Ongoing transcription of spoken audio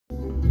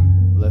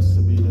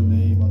Blessed be the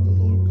name of the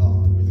Lord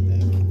God. We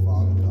thank you,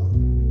 Father God.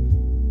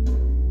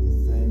 We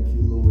thank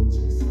you, Lord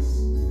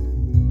Jesus.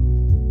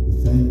 We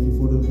thank you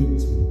for the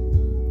victory.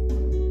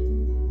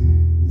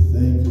 We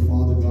thank you,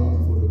 Father God,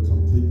 for the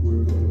complete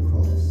work of the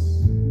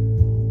cross.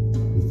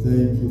 We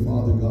thank you,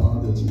 Father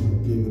God, that you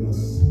have given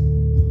us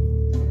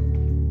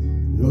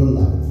your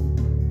life,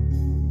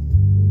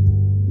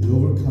 the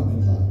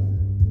overcoming life.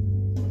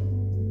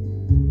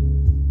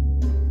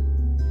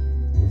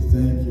 We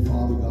thank you,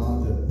 Father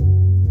God, that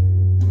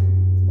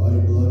by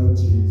the blood of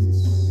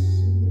Jesus,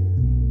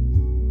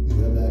 we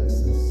have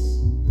access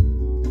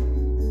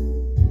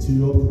into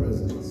your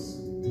presence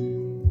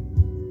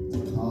to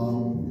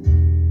come,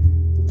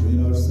 to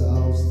bring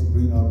ourselves, to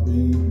bring our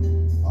being,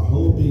 our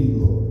whole being,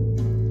 Lord.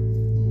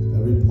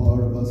 Every part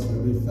of us,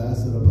 every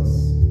facet of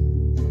us.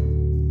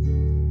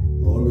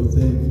 Lord, we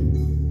thank you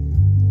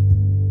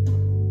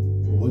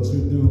for what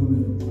you're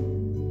doing.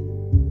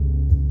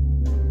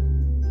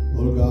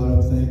 Lord God,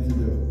 I thank you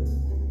that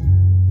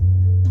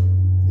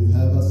you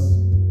have us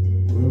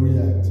where we're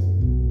at.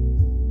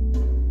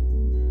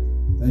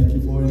 Thank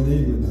you for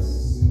enabling us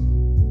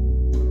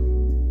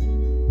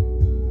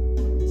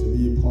to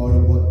be a part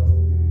of what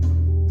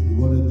you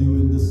want to do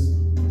in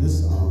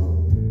this hour,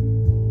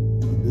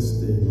 in this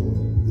day, Lord,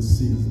 this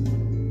season.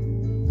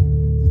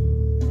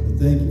 We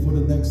thank you for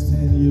the next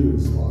 10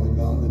 years, Father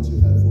God, that you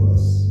have for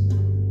us.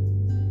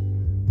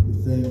 We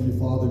thank you,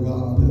 Father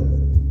God, that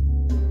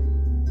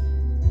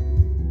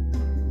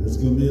there's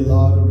going to be a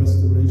lot of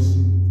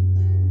restoration.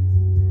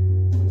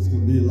 There's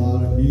going to be a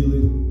lot of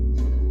healing.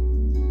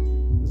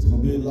 There's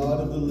going to be a lot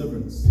of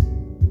deliverance.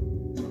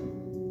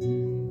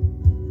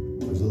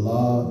 There's a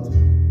lot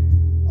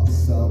of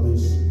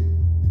salvation.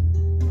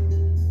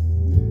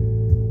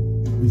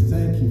 We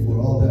thank you for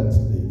all that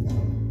today,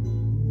 Father.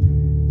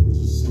 We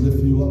just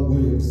lift you up.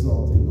 We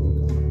exalt you, Lord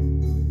God.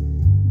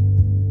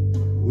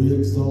 We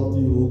exalt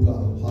you, O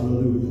God.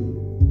 Hallelujah.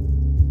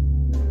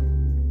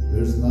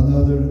 There's none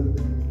other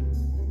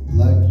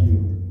like you.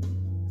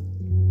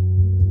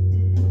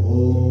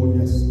 Oh,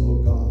 yes,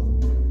 Lord God.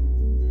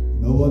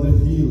 No other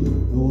healer,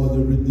 no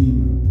other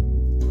redeemer,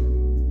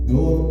 no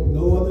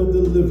other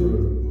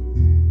deliverer,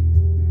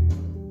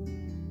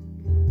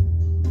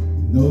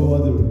 no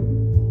other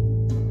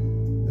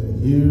that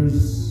hears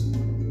the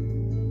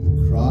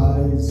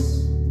cries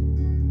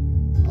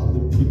of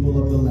the people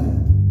of the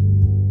land.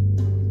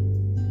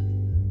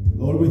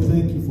 Lord, we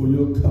thank you for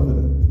your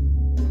covenant.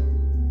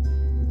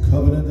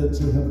 Covenant that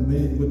you have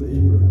made with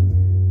Abraham.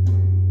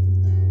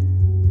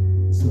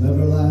 It's an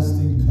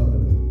everlasting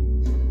covenant.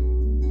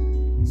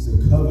 It's a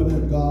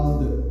covenant,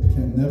 God, that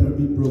can never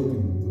be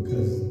broken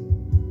because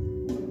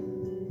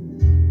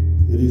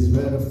it is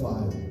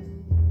ratified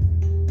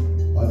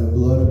by the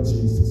blood of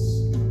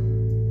Jesus.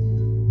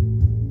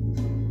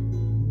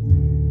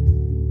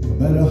 No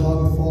matter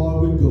how far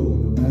we go,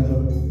 no matter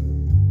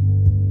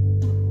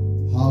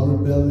how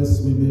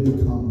rebellious we may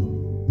become,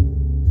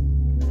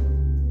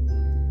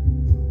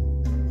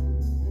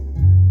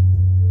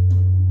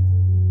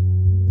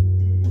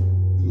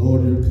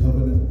 Lord, your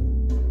covenant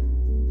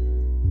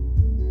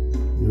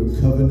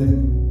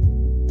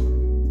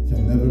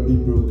can never be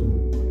broken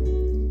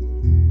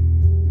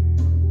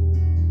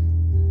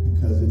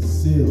because it's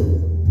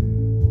sealed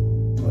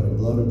by the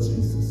blood of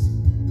Jesus.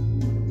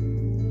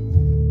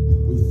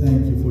 We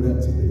thank you for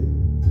that today.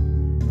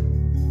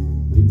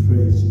 We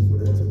praise you for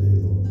that today,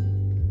 Lord.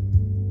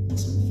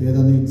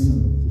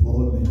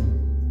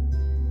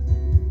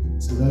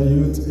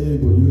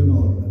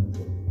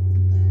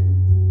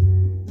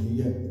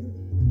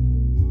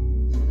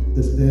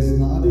 There's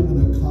not even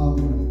a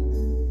covenant.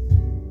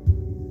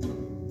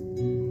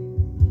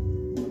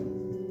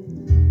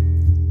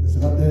 There's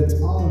not that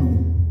army.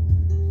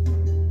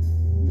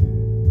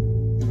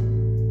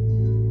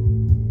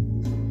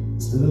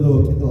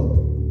 제대로 기도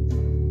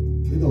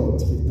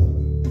어떻게 있다.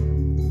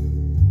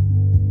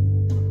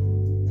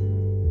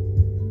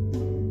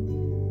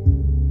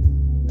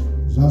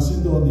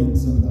 자신도 안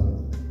쓴다.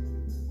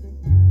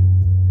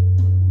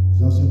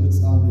 자신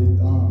bezahlt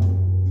da.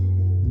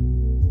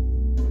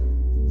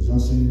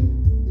 자신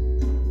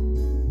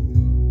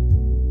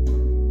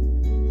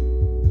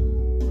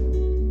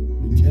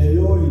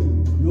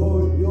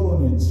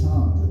요요요요는 참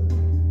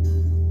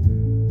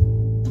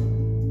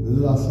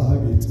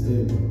라사하게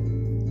때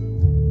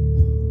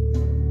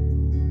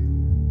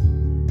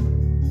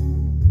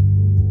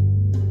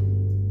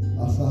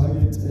라사하게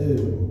때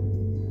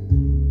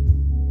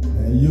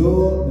yo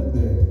nebe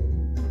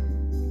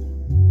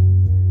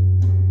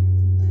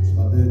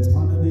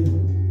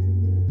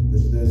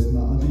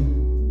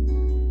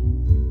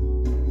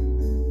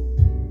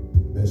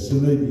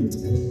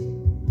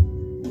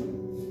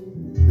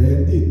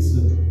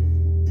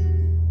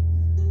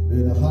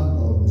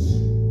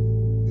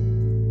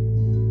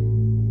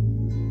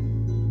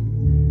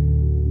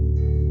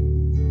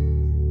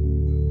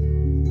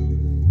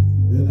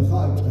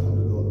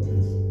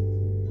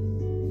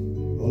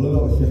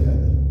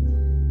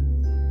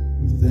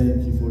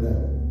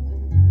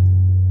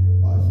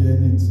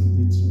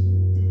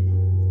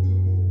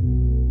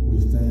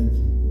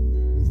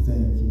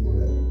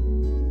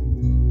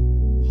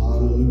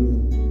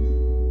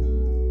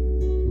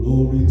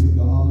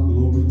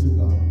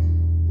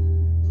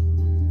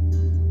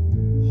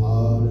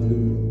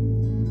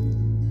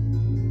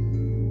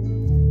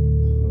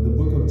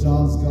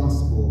John's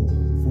Gospel,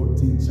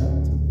 14th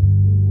chapter.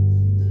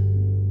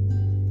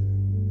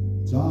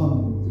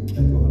 John,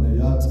 Kekone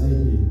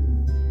Yatehi,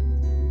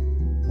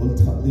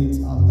 Oltalit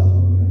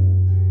Atahamuna.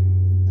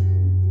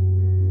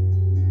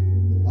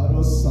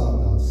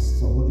 Arosadas,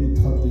 Sohodi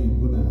Tati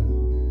Guna.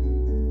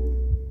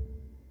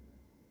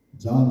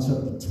 John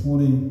chapter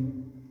 20,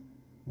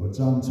 or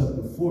John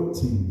chapter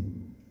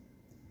 14,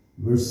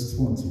 verse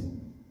 20.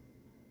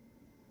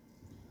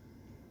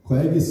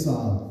 Kwegisa,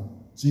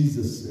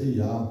 Jesus,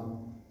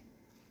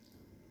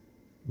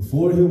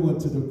 before he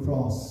went to the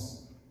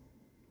cross,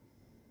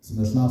 to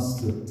the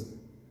last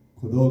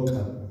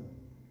Kodoka,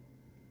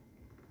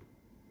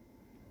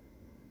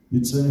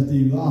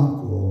 Yitseniti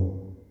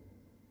Lako,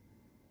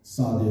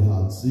 Sadi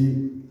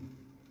Hatsi,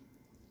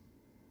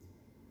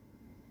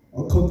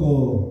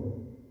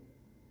 Okoko,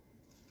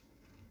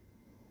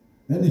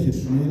 Any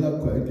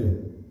Hishmila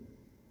Kwege,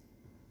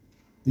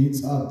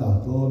 Deets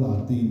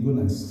Adatona, Dean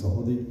Gunas,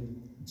 Sohodi,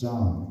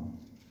 John.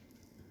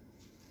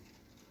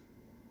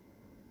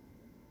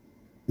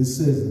 It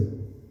says,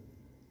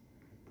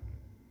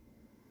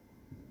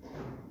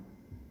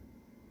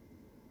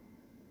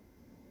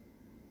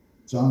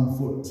 John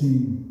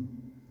 14:30.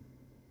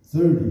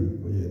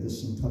 Oh yeah,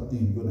 this is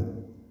something good at.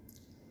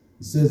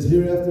 It says,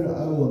 hereafter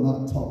I will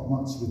not talk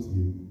much with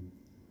you,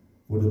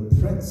 for the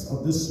prince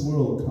of this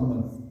world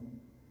cometh,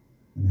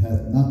 and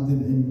hath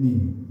nothing in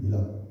me.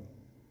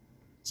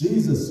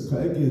 Jesus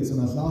Christ is an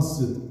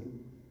assassin.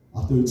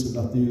 After which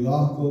that the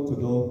Lako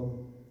Kodo,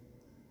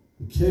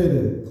 the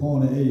Kere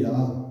Kone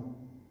Eya,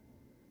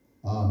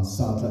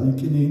 Sata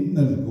Ikini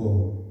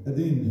Nelgo,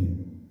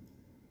 Edini,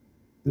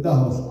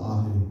 Bidahos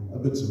Ahi, a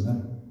bitumen.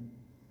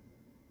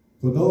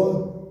 Kodo,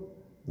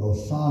 do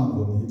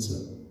Sango Nitsa.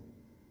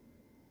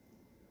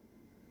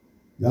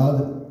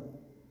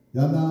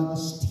 Yana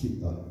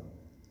Stita,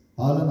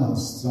 Alana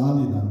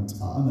Straninan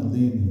Tana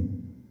Lini,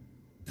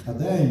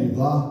 Kade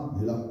Yuga,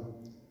 Nila,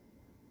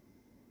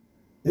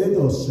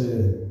 Edo se.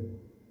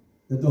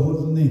 Edo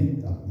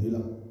Hodnita,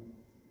 Nila.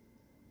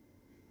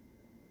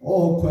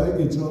 Oh,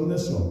 Quaggy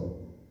Jonesho.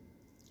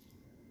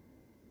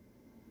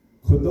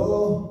 Kodo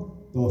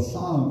do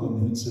Sango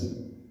Nitse.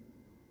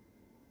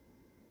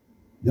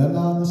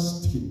 Yananas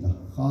Tita,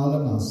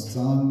 Halanas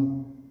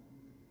San,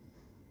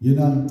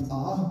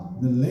 Yananta,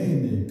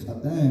 Nelene,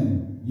 Kaden,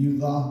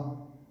 Yuga,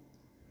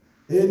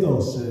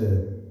 Edo se,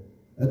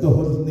 Edo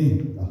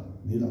Hodnita,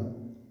 Nila.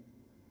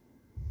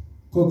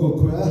 Koko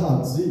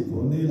Quahat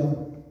Zico, Nila.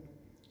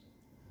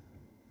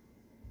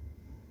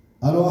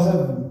 I don't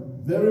have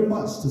very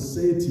much to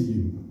say to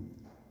you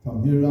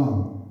from here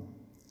on.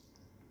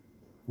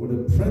 For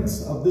the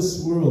prince of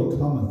this world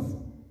cometh,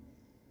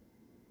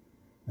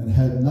 and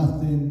had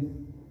nothing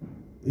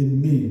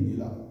in me.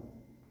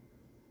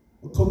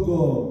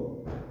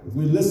 If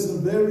we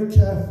listen very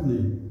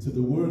carefully to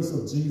the words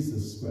of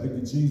Jesus,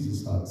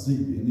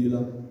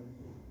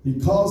 he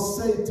calls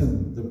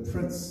Satan the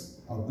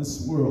prince of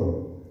this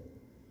world.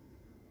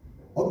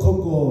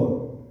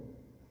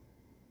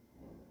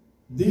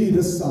 Di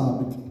the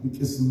sabik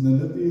because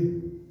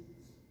nalati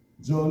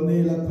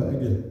Johnny la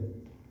Pege.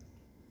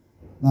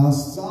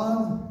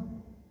 Nastan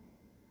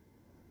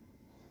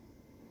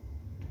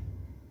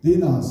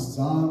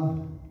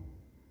Dinastan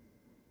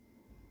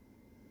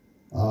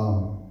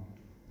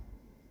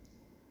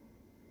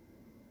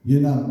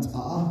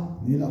Yinanta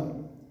Nila.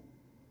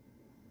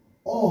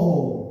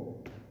 Oh,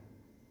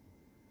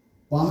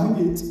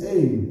 Bahagit A.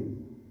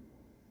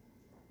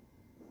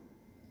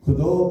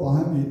 Kodo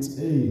Bahagit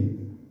A.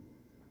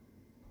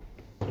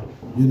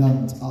 The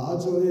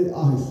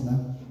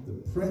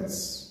prince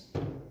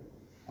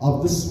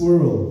of this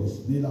world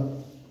is Nila.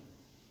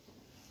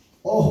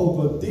 Oh,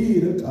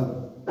 Godir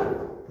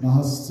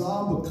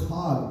Nahasam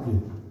Kagi,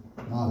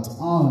 not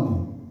Ani,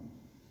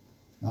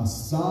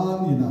 Nasan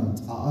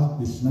Yinanta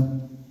Krishna.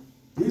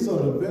 These are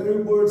the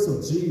very words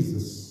of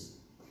Jesus.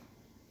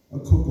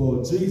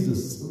 Akoko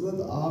Jesus,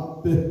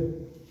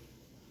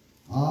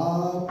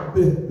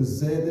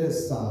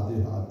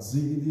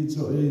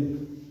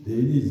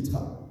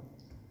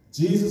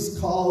 Jesus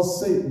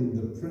calls Satan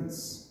the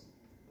prince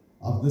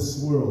of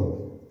this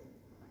world.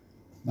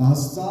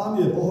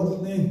 Nahastani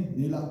bohni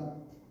nila.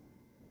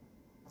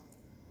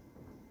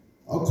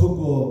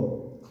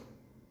 Akoko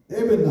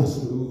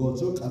ebenashu go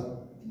jokat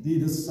di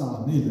the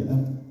sa nila.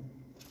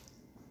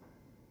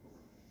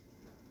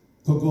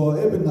 Koko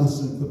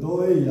ebenashu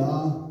kodoe ya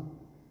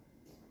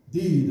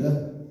di the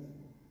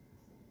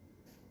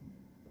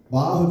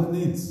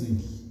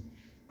bahunitsi.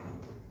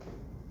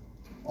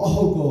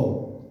 Ohoko.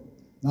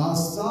 Now,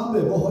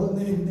 Sambe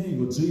bohni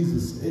go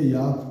Jesus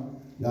ya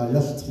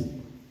yashti.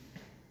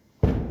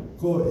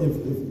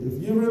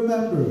 If you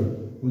remember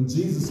when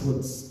Jesus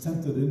was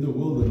tempted in the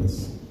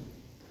wilderness,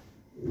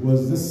 it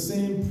was this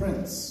same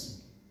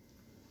prince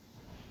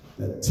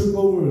that took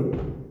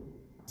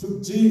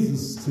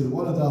Jesus to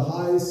one of the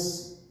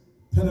highest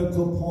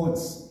pinnacle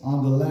points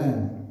on the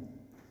land.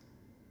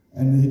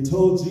 And he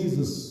told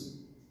Jesus,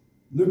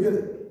 look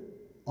at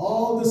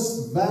all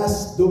this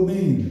vast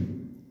domain.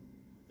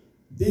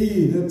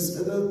 it's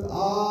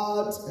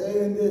art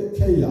and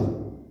Kaya.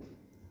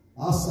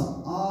 Asa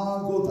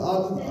agot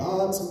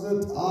art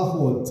that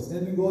ahot,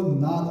 and go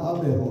not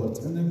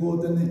abehot, and go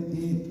then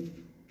eat.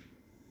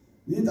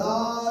 It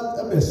art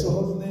a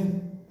besotni.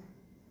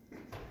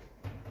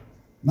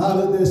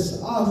 Nada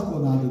this ask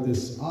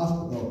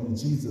of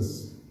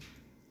Jesus.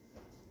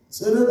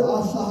 Said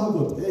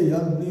asagot a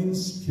young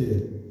means ke.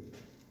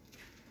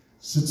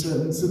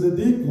 Sitchen to the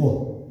digo.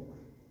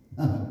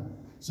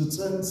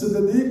 Sitchen to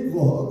the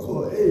digo, ko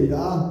a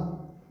ya.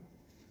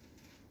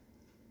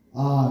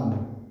 And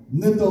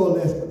Nito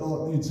left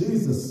out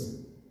Jesus.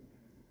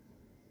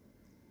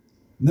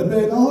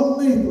 Nebe not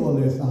nito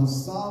left and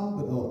son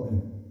without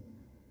me.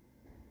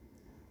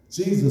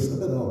 Jesus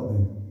without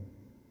me.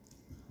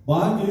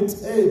 Bang it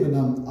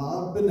Abenam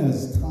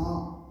Abenes Ta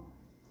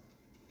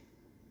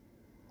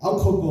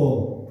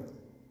Akogo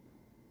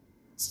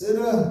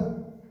Sira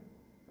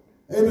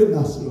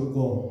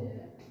Ebenasugo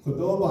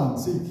Kodoban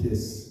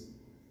Sikis.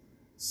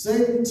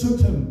 Satan took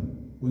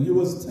him when he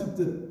was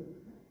tempted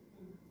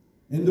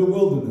in the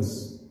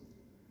wilderness.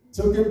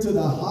 Took him to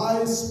the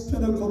highest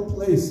pinnacle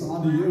place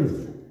on the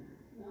earth.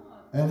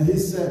 And he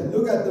said,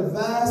 look at the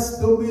vast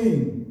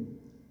domain.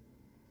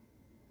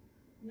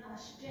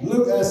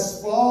 Look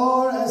as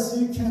far as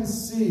you can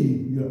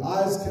see, your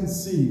eyes can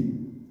see.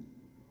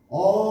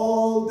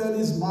 All that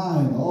is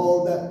mine,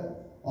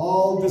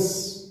 all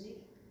this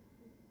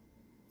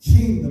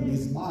kingdom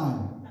is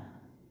mine.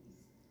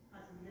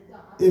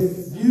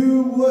 If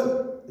you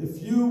would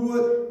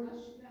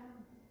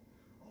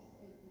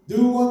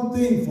do one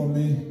thing for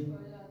me,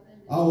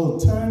 I will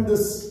turn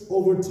this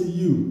over to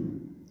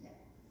you.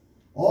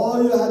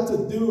 All you have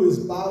to do is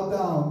bow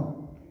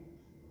down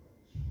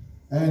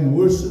and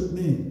worship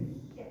me.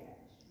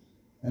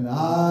 And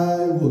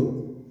I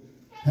will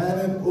hand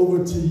it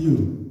over to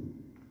you.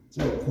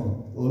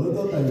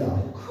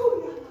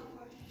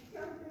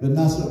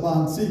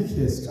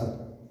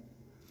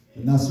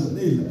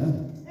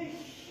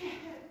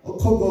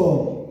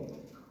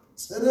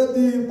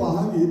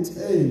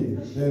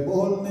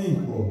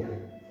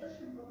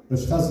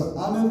 Because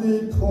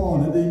anadi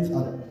corn adi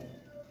cut.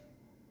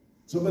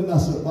 So when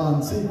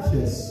Nasaban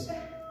Sikis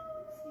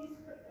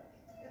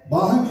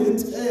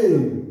Bahangit A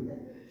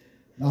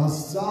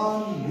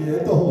Nasan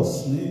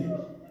Yedosni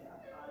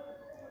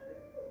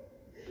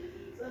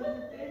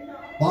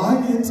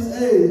Bahangit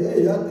A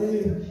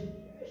Yadi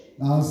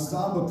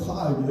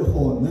Nasabakai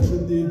Yehon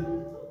Neshadi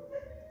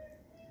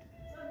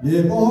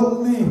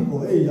Yebohni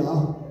Oya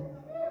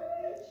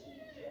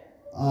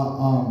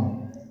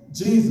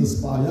Jesus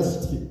by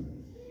Yasti.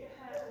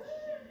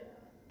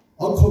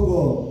 Okogo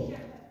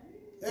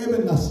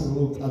Eben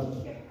Nasruk at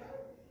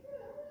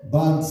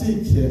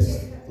Bantikes,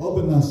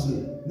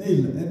 Obenasr,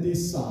 Nil, and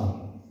Isa.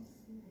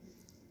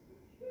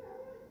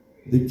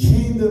 The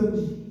kingdom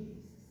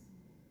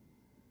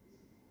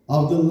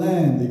of the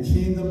land, the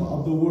kingdom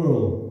of the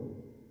world.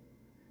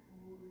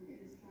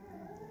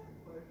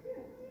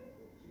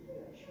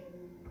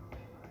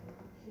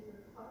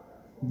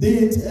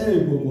 Dit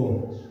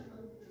Ego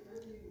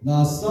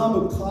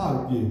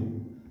Nasabakagi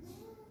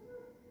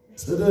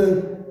to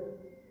the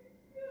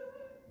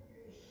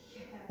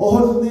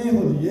all name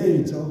of the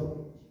age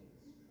of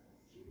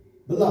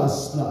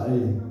Belash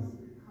Lai,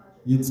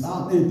 it's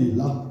Anedi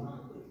La.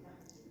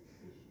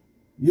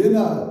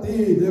 Yena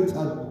did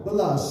at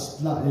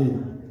Belash Lai,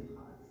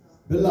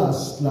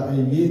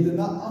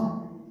 Yedana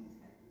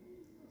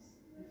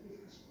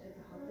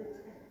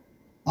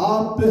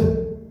Ape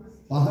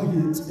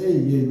Bahagit A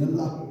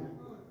Yenala.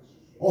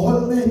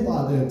 All name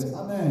Badet,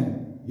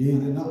 Amen,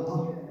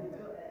 Yedana.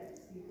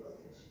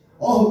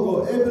 Oh, go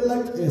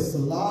Ebelek is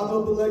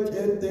Lado Belek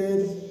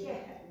Ede.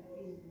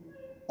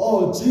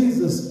 Oh,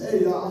 Jesus,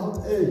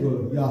 Eyahat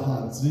Ego,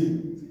 Yahatzi.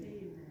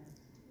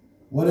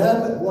 What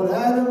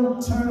Adam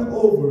turned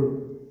over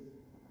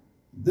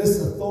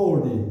this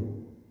authority,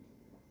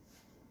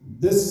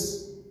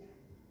 this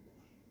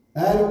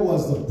Adam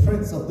was the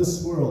prince of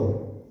this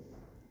world.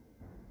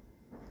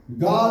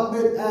 God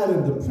made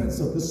Adam the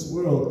prince of this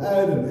world.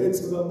 Adam,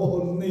 it's the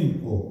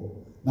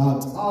Mohoniko.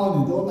 Not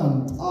Ani,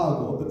 don't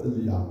Tago, but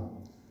Elia.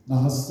 Na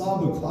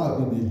hasabu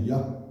kageniya.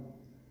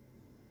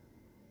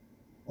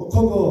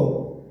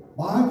 Okogo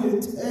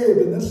magit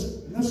ebenes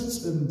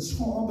nishtin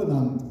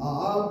chombenant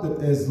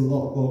aabet es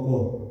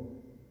lokogo.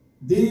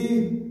 Di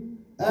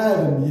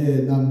Adam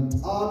ye nant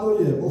ado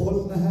ye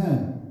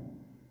bohotnahan.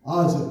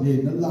 Ajit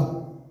ye nala.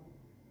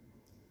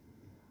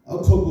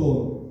 Okogo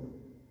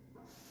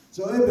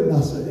so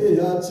ebenasa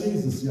ya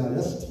Jesus ya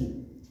yasti.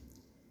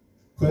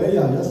 Kwe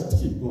ya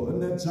yasti go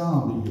ene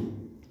jambi.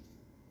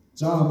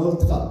 Jambul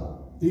tka.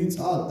 These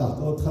are that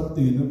or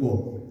 13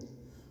 ago.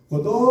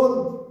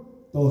 Kodol,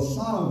 those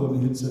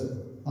sangon hits it,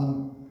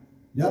 and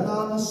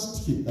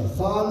Yananas, the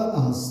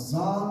Hala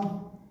Hassan,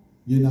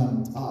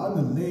 Yinan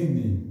Tan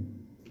Lady,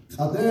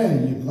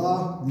 Kade,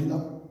 Yiga, Nila.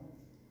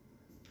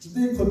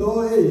 Today,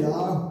 Kodoe,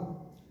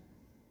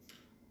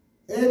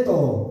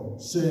 Edo,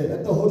 say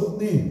at the whole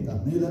name,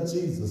 that Nila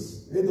Jesus,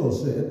 Edo,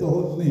 say at the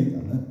whole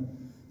name,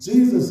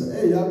 Jesus,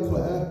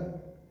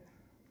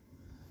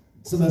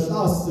 是那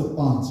啥是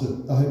帮助，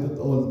但还得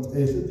到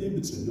还是对不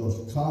起，要是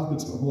看不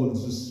着我的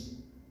是。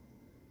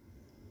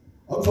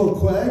我靠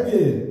快个，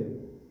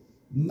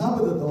那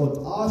不得到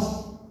阿是，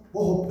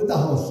我不大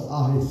好是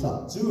阿是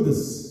啥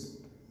，Judas，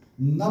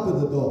那不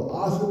得到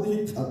阿是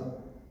的看，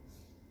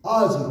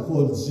阿是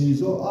或者记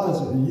住阿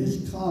是一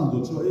是看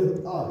过做一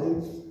阿一，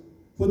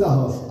不大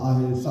好是阿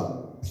是啥，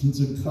甚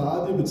至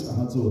看的不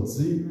讲做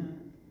自。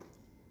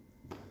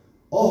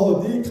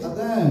哦，你看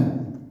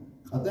但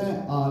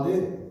阿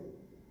哩。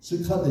是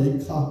看的一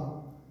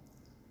看，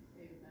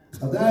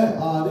看待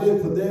阿里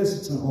可得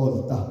是真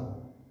奥的，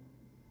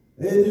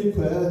哎，你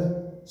快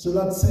是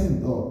那真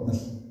哦，那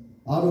是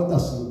阿罗达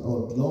是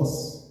哦老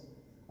死，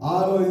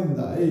阿罗因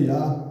的哎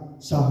呀，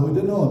社会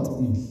的那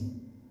东西，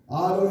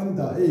阿罗因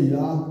的哎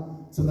呀，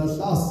是那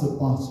啥事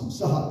帮助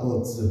啥奥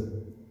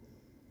子，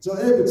就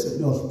哎不是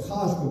要是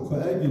看是个快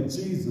哎个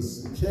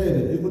Jesus 开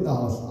的，一个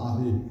大是阿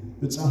里，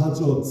不讲他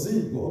做自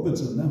己个不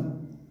真呢，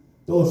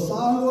都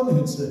啥个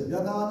你吃，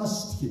要拿那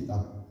实体的。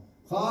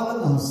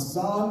Karena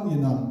sang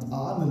inam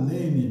taan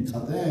leni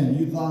kaden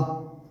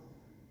yuga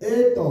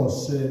edo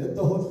se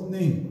edo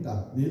hosni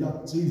ta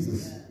nila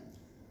Jesus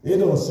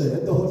edo se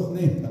edo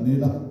hosni ta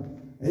nila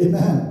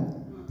Amen.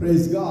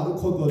 Praise God.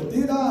 Kogo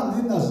tira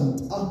nina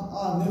sunt ni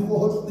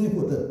hosni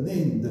hoda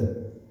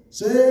ninde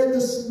se edo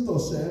sindo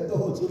se edo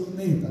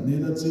hosni ta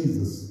nila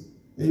Jesus.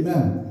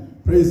 Amen.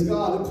 Praise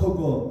God.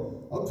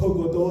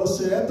 Kogo do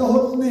se edo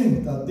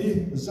hosni ta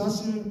di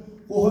jashi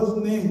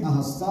hosni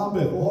na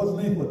sambe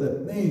hosni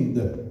hoda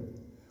ninde.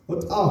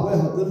 What we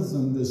have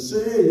done the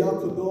say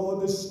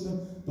Yakudo this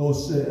do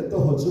say the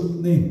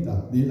hosni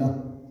ta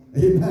nila.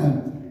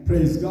 Amen.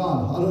 Praise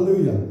God.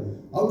 Hallelujah.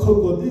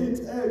 Kogo dit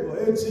ego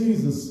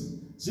Jesus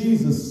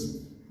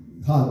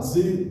had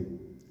see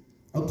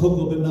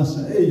Kogo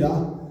benasha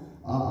eya.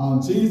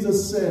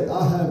 Jesus said,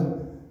 I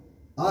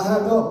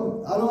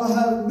don't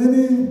have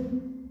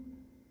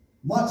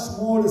much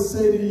more to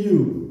say to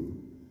you,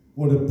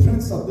 for the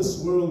prince of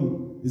this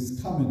world is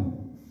coming.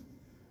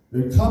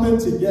 They're coming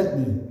to get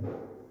me.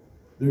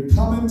 They're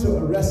coming to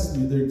arrest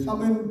me. They're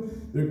coming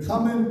to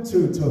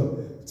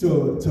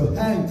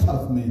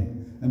handcuff me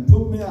and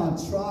put me on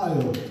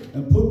trial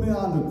and put me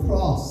on the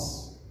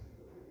cross.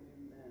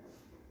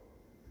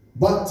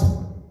 But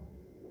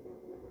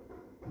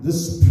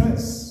this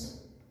prince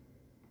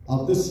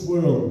of this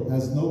world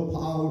has no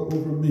power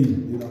over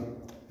me,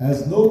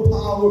 has no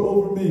power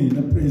over me.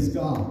 And praise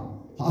God.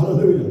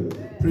 Hallelujah.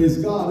 Praise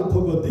God.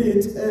 Amen.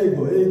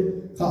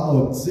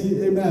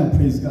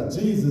 Praise God.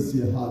 Jesus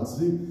here had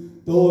see.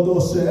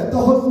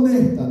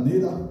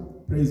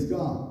 Praise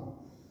God.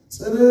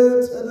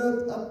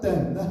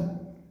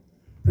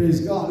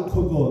 Praise God.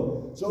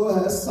 So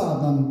has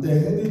Satan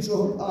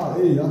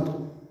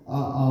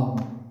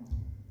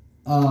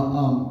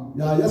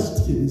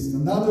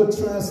another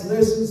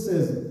translation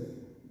says,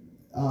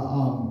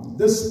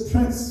 this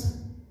prince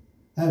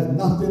have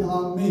nothing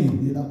on me,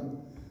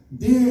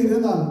 Amen.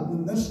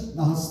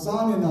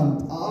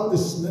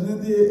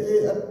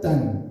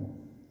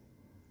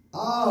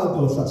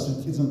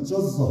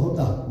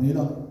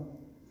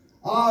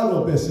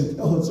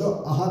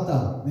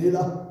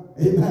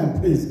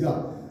 Praise God.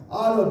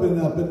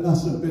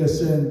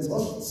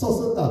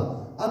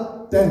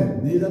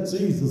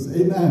 Jesus.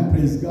 Amen.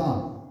 Praise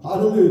God.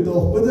 Hallelujah.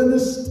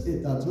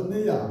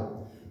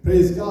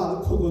 Praise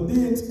God.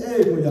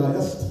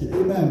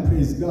 Amen.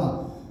 Praise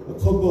God.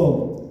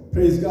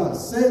 Praise God.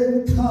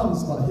 Satan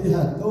comes, but he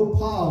had no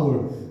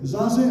power.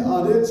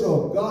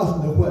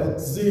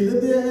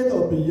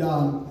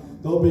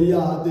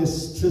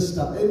 This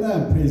Trista.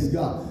 Amen. Praise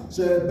God.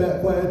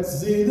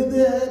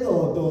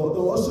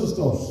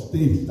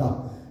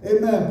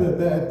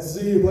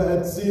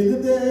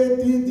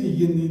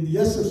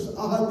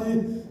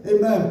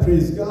 Amen.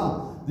 Praise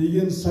God. The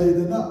inside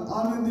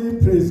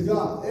and praise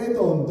God.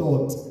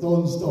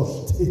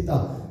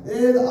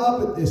 Ed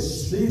up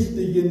is sleep,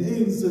 the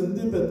ins and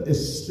dibet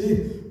is sleep.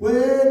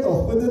 Wait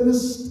of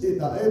witness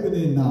it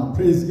ebony now.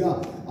 Praise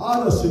God.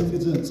 Ado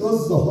citizens,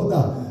 just the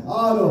hoda.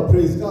 Ado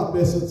praise God,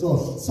 best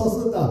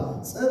Sosada.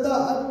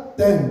 Seda at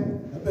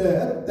 10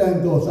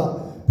 dosa.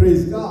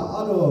 Praise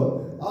God.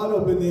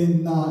 Ado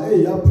benin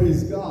na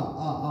praise God.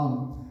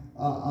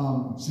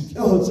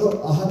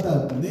 Shikojo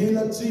ahada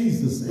nila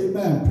Jesus.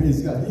 Amen.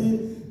 Praise God.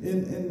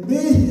 In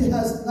me he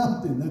has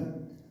nothing.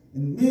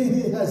 In me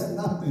he has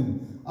nothing.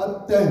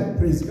 At 10,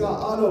 praise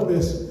God.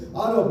 Arabes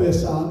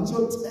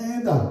anjot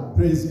enda,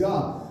 praise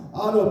God.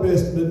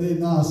 Arabes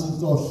benina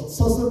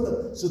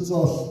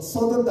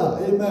sodada,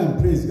 amen,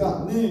 praise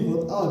God. Name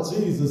without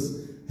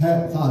Jesus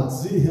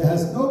he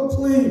has no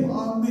claim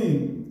on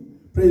me,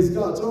 praise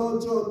God.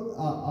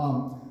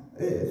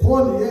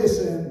 Holy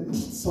Asian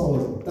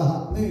soul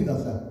tahat ni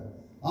dasa.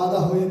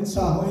 Adahuin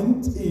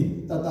sahuin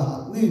ti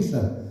tatahat ni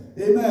sa.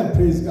 Amen,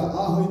 praise God.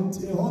 Ahuin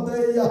ti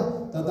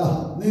hodeya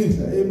tatahat ni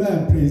sa.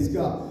 Amen, praise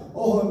God.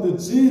 Oh, and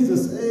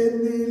Jesus,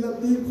 any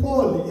let me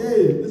call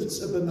ye,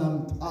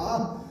 Lichibanam,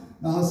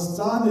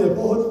 Nastania,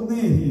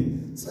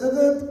 Bodni, said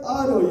that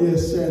Aro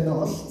Yeshen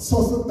or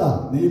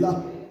Sosata,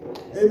 Nila.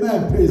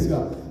 Amen, praise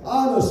God.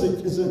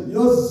 Shikism,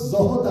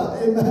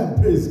 Yozoda, amen,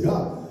 praise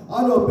God.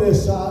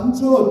 Beshan,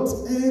 Jot,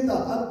 Ada,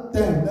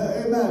 Atten,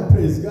 amen,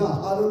 praise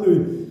God,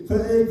 hallelujah. A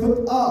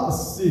could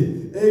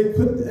see, a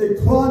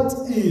quad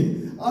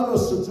in,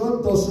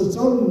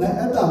 Arosajon,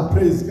 Neda,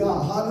 praise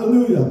God,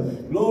 hallelujah.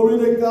 Glory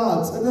to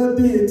God, and a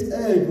deed,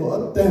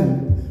 ego,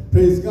 atten,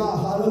 praise God,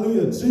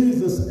 hallelujah.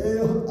 Jesus,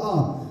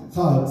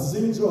 God,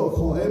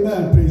 Zijo,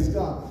 amen, praise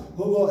God.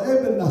 Hogo,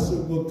 even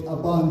Nasuk,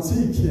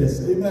 Abanti,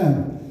 kiss,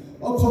 amen.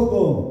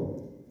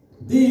 Okogo,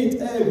 deed,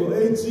 ego,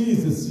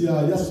 Jesus,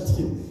 yeah, yes,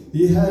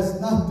 he has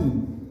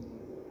nothing.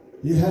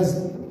 He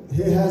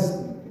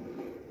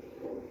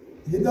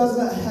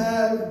doesn't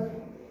have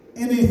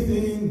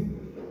anything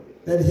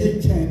that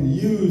he can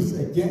use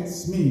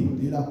against me.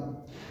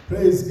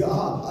 Praise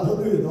God.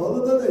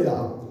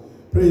 Hallelujah.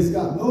 Praise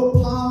God. No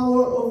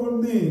power over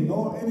me,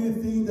 nor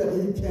anything that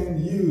he can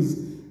use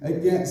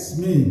against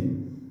me.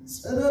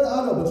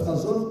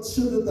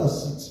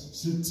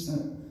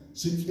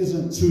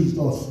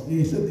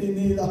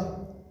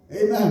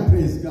 Amen.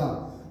 Praise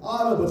God.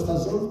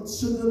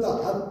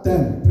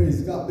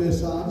 Praise God.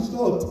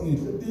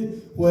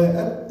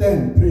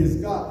 Praise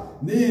God.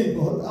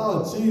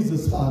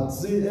 Jesus had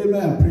see,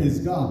 amen. Praise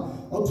God.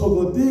 Amen.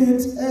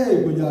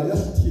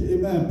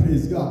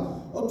 Praise God.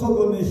 Praise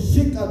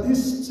God.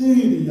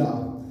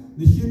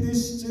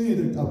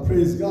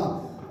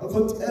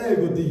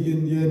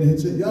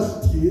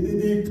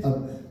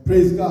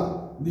 Praise God.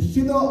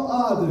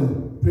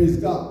 Praise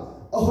God.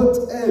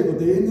 Ego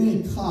de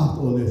ni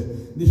katole.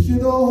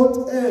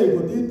 Nihido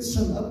ego di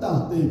chen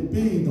ata de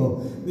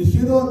bido.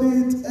 Nihido di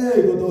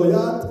ego do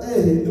yat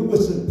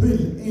nugus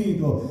pil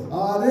ido.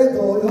 Are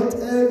do yot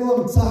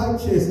ego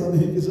zakes on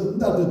his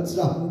under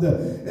the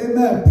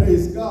amen.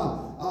 Praise God.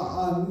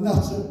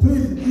 Not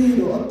pil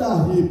ido ata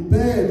hi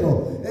bedo.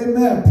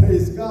 Amen.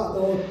 Praise God.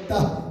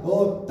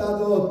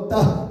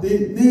 Di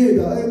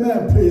nido. Amen.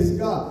 Praise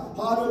God.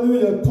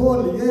 Hallelujah.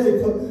 Call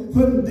ye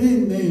couldn't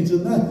need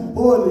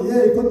holy ye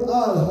could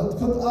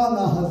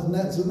Anna has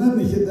net so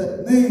many hit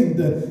that named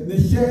the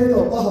shade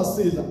of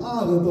Bahasil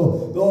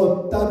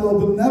Ado that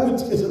will never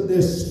get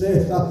this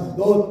later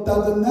though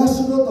that the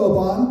national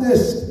of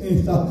this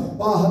in the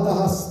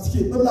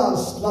Bahasti the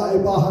last lie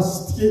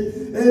Bahasti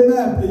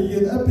amen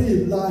begin a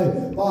bit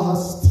like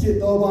Bahasti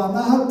over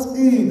not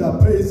in the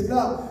praise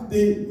God.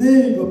 The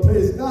name of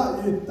praise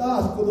God, you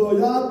dash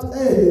Godoyat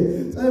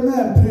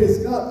amen, praise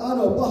God,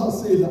 Ado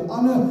Bahasil,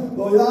 Anna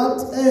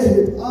Goyat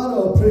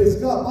Ado, praise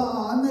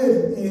God,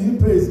 in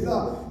praise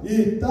God,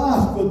 you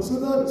dash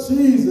Godzilla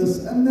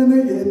Jesus, and then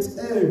it's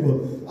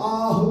ego,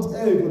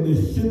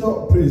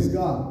 Nihido, praise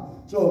God,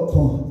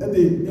 Joko,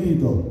 Eddie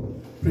Nido,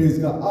 praise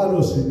God, Ado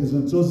is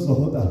a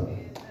Josoda,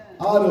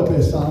 Ado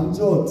Beshan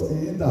Jot,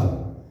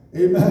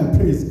 amen,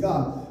 praise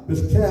God,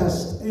 was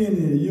cast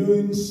in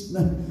you.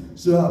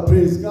 So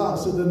praise God.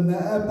 So the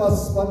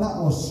nebas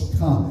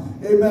panaoska.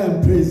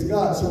 Amen. Praise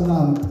God. So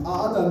nan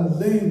adan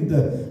lind.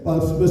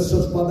 But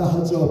bishop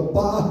padahajo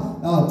ba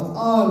at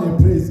ani.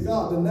 Praise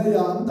God. The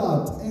neyan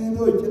that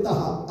endo kita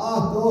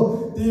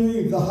ado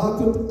divi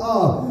kahakut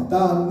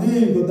da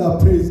ningo da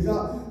praise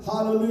God.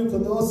 Hallelujah.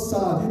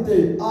 Kodosa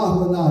hite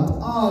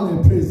ahonat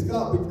ani. Praise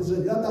God. Because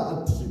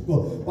yada atiko.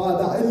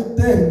 Pada el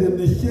the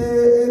nihe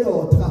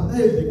ero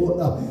taneli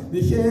goda.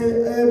 Nihe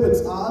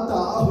ebets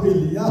ada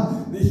ahilia.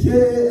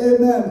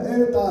 Amen.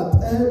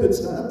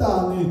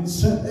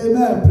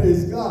 Amen.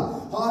 Praise God.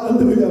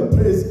 Hallelujah.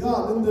 Praise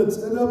God. In the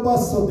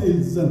bus of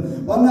Dilson.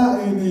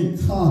 Any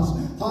cash.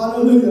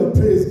 Hallelujah.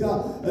 Praise God.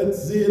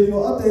 It's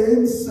zero at the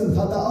instant.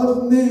 Had a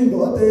name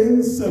at the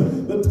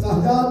instant. But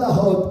Hayada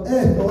hot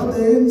echo at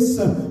the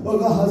instant. But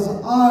has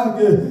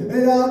argue.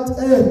 At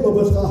echo,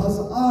 but has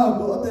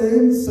argue at the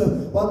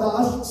instant. But the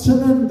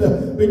Ashenend.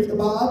 With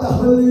Bada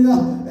Halia.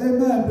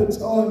 Amen.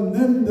 But on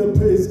Nenda.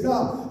 Praise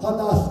God. Had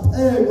a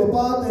ego.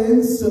 But the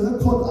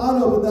instant. Caught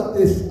out of that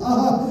is.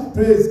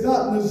 Praise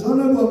God.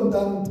 Nazonagon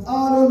dan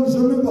Aaron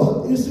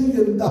Zonagon. Ising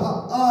in the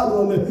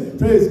Aaron.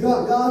 Praise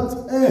God. Yat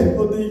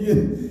echo the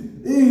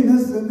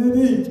Ines and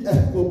unique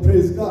echo,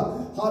 praise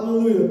God.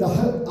 Hallelujah. The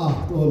head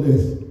after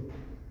this.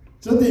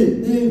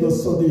 Jadi Ego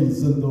Sodil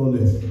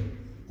Zendole.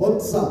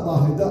 Hotsa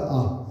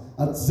Bahida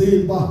at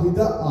Zil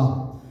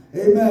Bahida.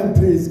 Amen.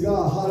 Praise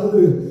God.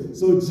 Hallelujah.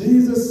 So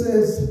Jesus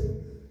says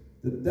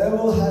the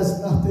devil has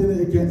nothing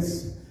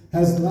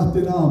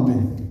on me.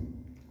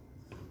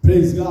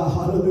 Praise God.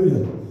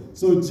 Hallelujah.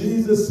 So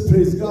Jesus,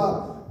 praise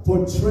God,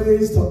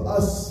 portrays to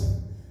us.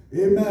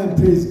 Amen.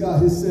 Praise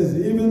God. He says,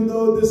 even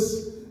though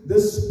this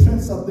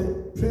prince of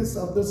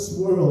this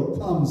world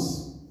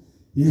comes,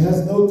 he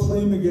has no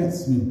claim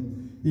against me.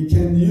 He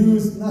can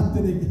use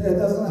nothing. He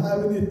doesn't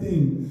have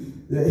anything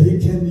that he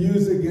can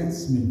use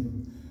against me.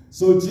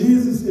 So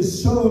Jesus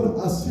is showing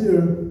us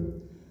here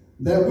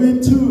that we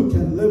too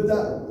can live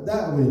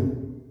that way.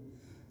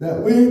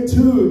 That we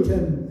too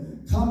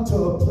can come to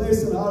a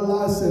place in our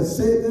lives that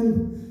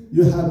Satan,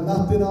 you have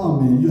nothing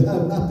on me. You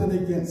have nothing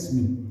against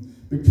me.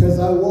 Because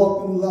I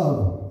walk in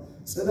love.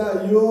 Så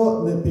där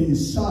jag när vi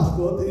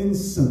skärper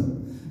insen.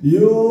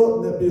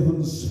 Jag när vi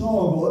har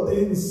slagit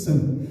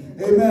insen.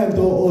 Amen.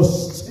 Do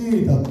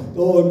ostida.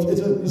 Do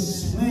kitchen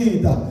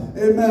snida.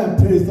 Amen.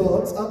 Praise the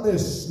Lord.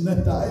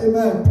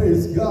 Amen.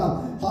 Praise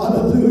God.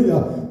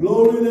 Hallelujah.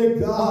 Glory to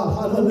God.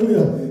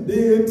 Hallelujah.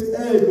 Amen.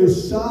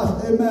 Praise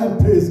God. Amen.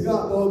 Praise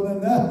God.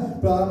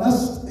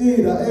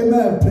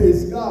 Hallelujah.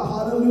 Praise God.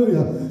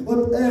 Hallelujah.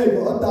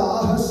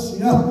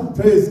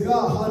 Praise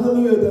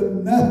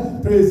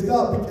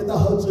God.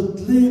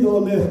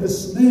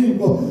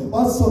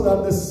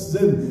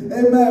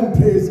 Amen.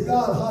 Praise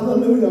God.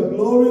 Hallelujah.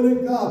 Glory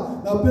to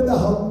God.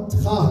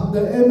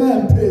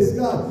 Amen. Praise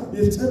God.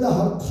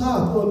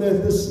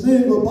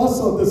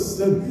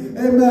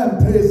 Amen.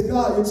 Praise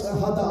God. It's a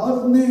hada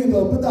of need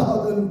or but the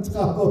hada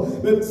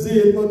trako with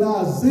zeal or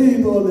not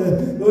zeal or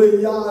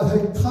ya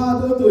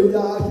hekado to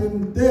ya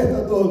him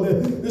death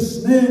dole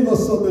this name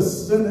was of the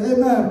sin.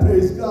 Amen.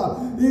 Praise God.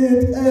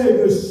 It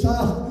ego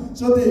shah.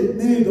 So the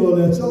need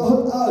or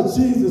so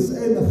Jesus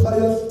in the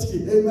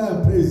hayati.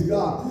 Amen. Praise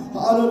God.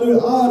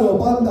 Hallelujah. Aro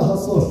banda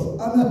hasos.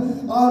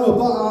 Aro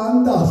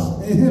banda.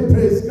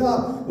 Praise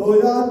God.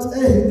 Oyat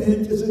ehni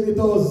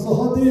kisimido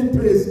zohdi.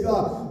 Praise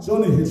God.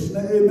 Johnny Hishna.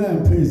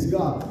 Amen. Praise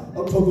God.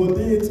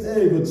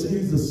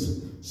 Jesus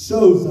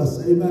shows us.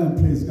 Amen.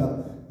 Praise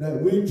God.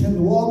 That we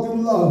can walk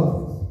in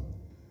love.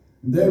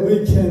 That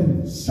we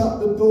can shut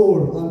the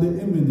door on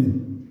the enemy.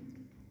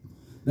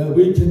 That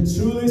we can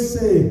truly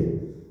say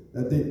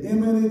that the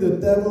enemy, the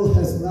devil,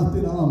 has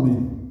nothing on me.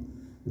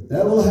 The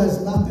devil has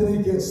nothing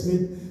against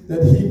me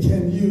that he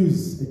can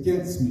use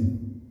against me.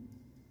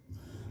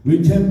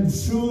 We can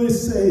truly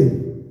say,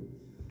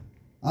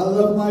 I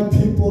love my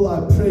people,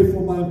 I pray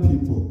for my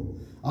people.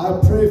 I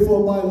pray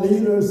for my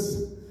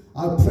leaders.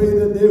 I pray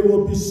that they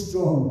will be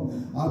strong.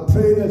 I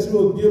pray that you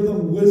will give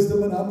them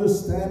wisdom and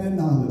understanding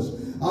knowledge.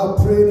 I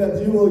pray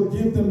that you will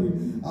give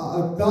them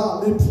a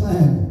godly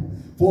plan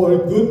for a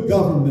good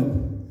government.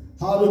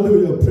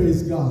 Hallelujah,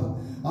 praise God.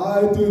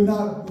 I do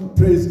not,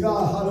 praise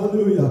God,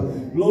 hallelujah.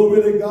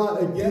 Glory to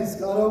God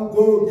against, I don't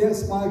go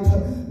against my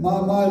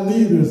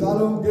leaders. I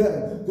don't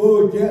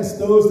go against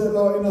those that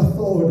are in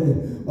authority.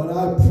 But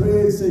I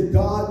pray and say,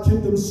 God,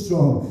 keep them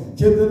strong.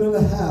 Keep them in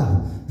the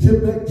house.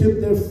 Keep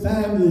their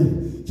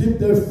family. Keep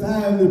their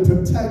family.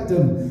 Protect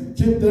them.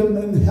 Keep them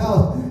in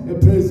health.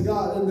 And praise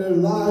God in their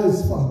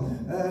lives.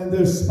 And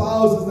their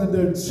spouses and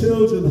their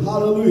children.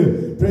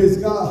 Hallelujah. Praise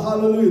God.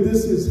 Hallelujah.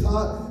 This is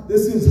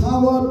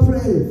how I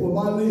pray for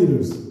my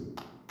leaders.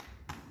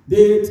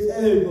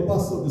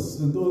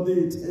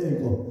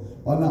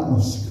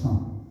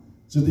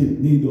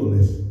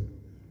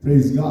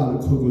 Praise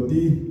God.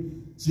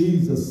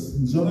 Jesus.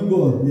 Praise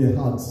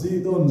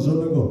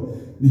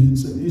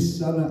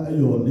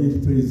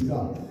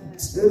God.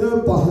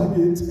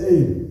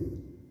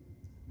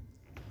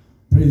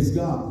 Praise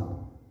God.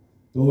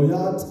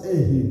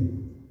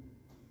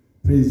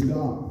 Praise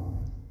God.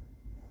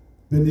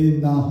 Benin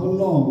na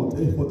holong with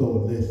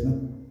echo listen.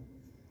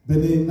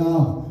 Benin na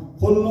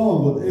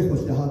holong with echo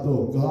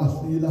shahado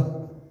gashila.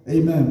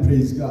 Amen.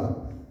 Praise God.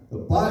 The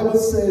Bible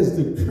says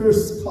the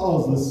curse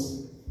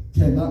causeless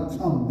cannot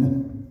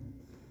come.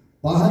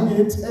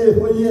 Bahangit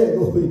echo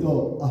yego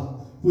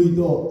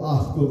huido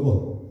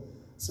askogo.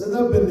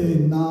 Sada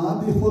benin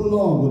na di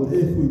holong with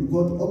echo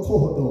god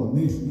okohodo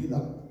nishila.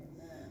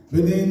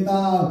 Benin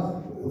na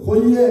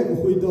hoyego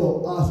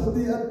huido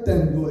asadi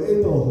atengo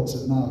edo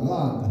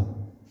chnagana.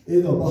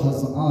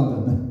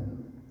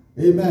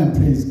 Amen.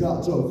 Praise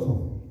God.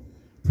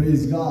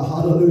 Praise God.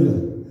 Hallelujah.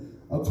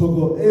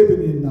 Akogo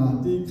ebony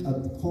na dik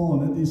at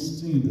corn this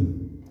street.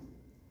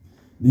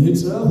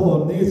 Nature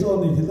ho nature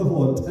ni hit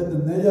ho at the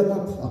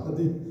Nayana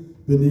Kadi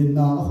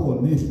Benina ho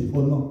nisi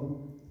holong.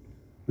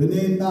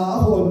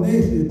 Benina ho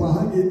nisi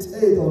behind it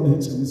aid on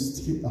it in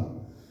skita.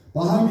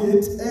 Behind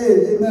it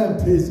aid. Amen.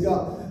 Praise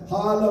God.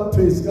 Hallelujah.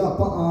 Praise God.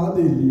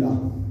 Pa'adilia.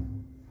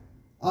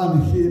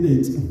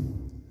 Unhealed.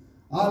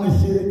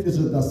 Anhik is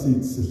the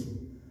seeds.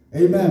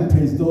 Amen.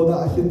 Praise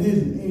Doda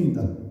Ahinil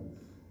Inda.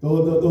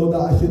 Doda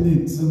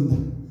Ahinil Zinda.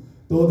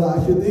 Doda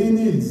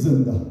Ahinil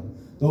Zinda.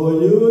 Do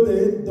you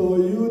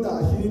that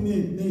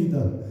Ahinil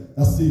Nida.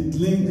 The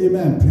seedling.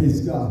 Amen.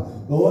 Praise God.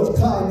 Lord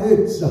Khan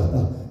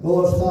Chata.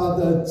 Lord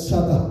Father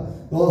Chata.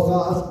 Lord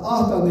God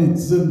Atanit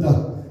Zinda.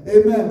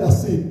 Amen. The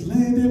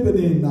seedling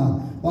Benina.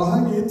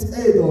 Behind it,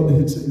 aid on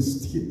it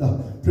is Tita.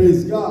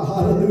 Praise God.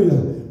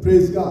 Hallelujah.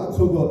 Praise God.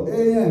 Kogo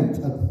Ayan.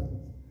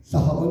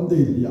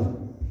 Sahaondelia,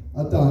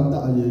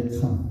 Adanda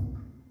Ayekam.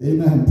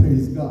 Amen.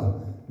 Praise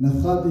God.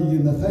 Nakhadi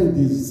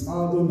Nakhadi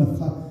Sado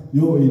Nakha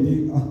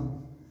Yoidi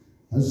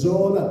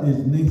Azola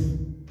is Ning.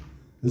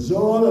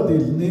 Azola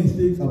is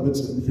Ning of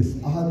his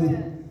Adi.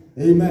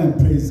 Amen.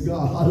 Praise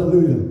God.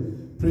 Hallelujah.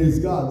 Praise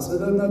God. So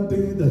then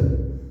nothing the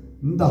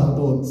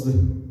Ndahadots.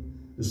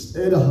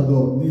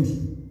 Stedahado Ning.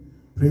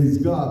 Praise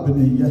God.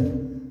 Bene yet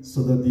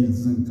so that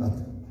is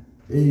God.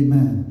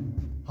 Amen.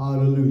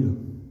 Hallelujah.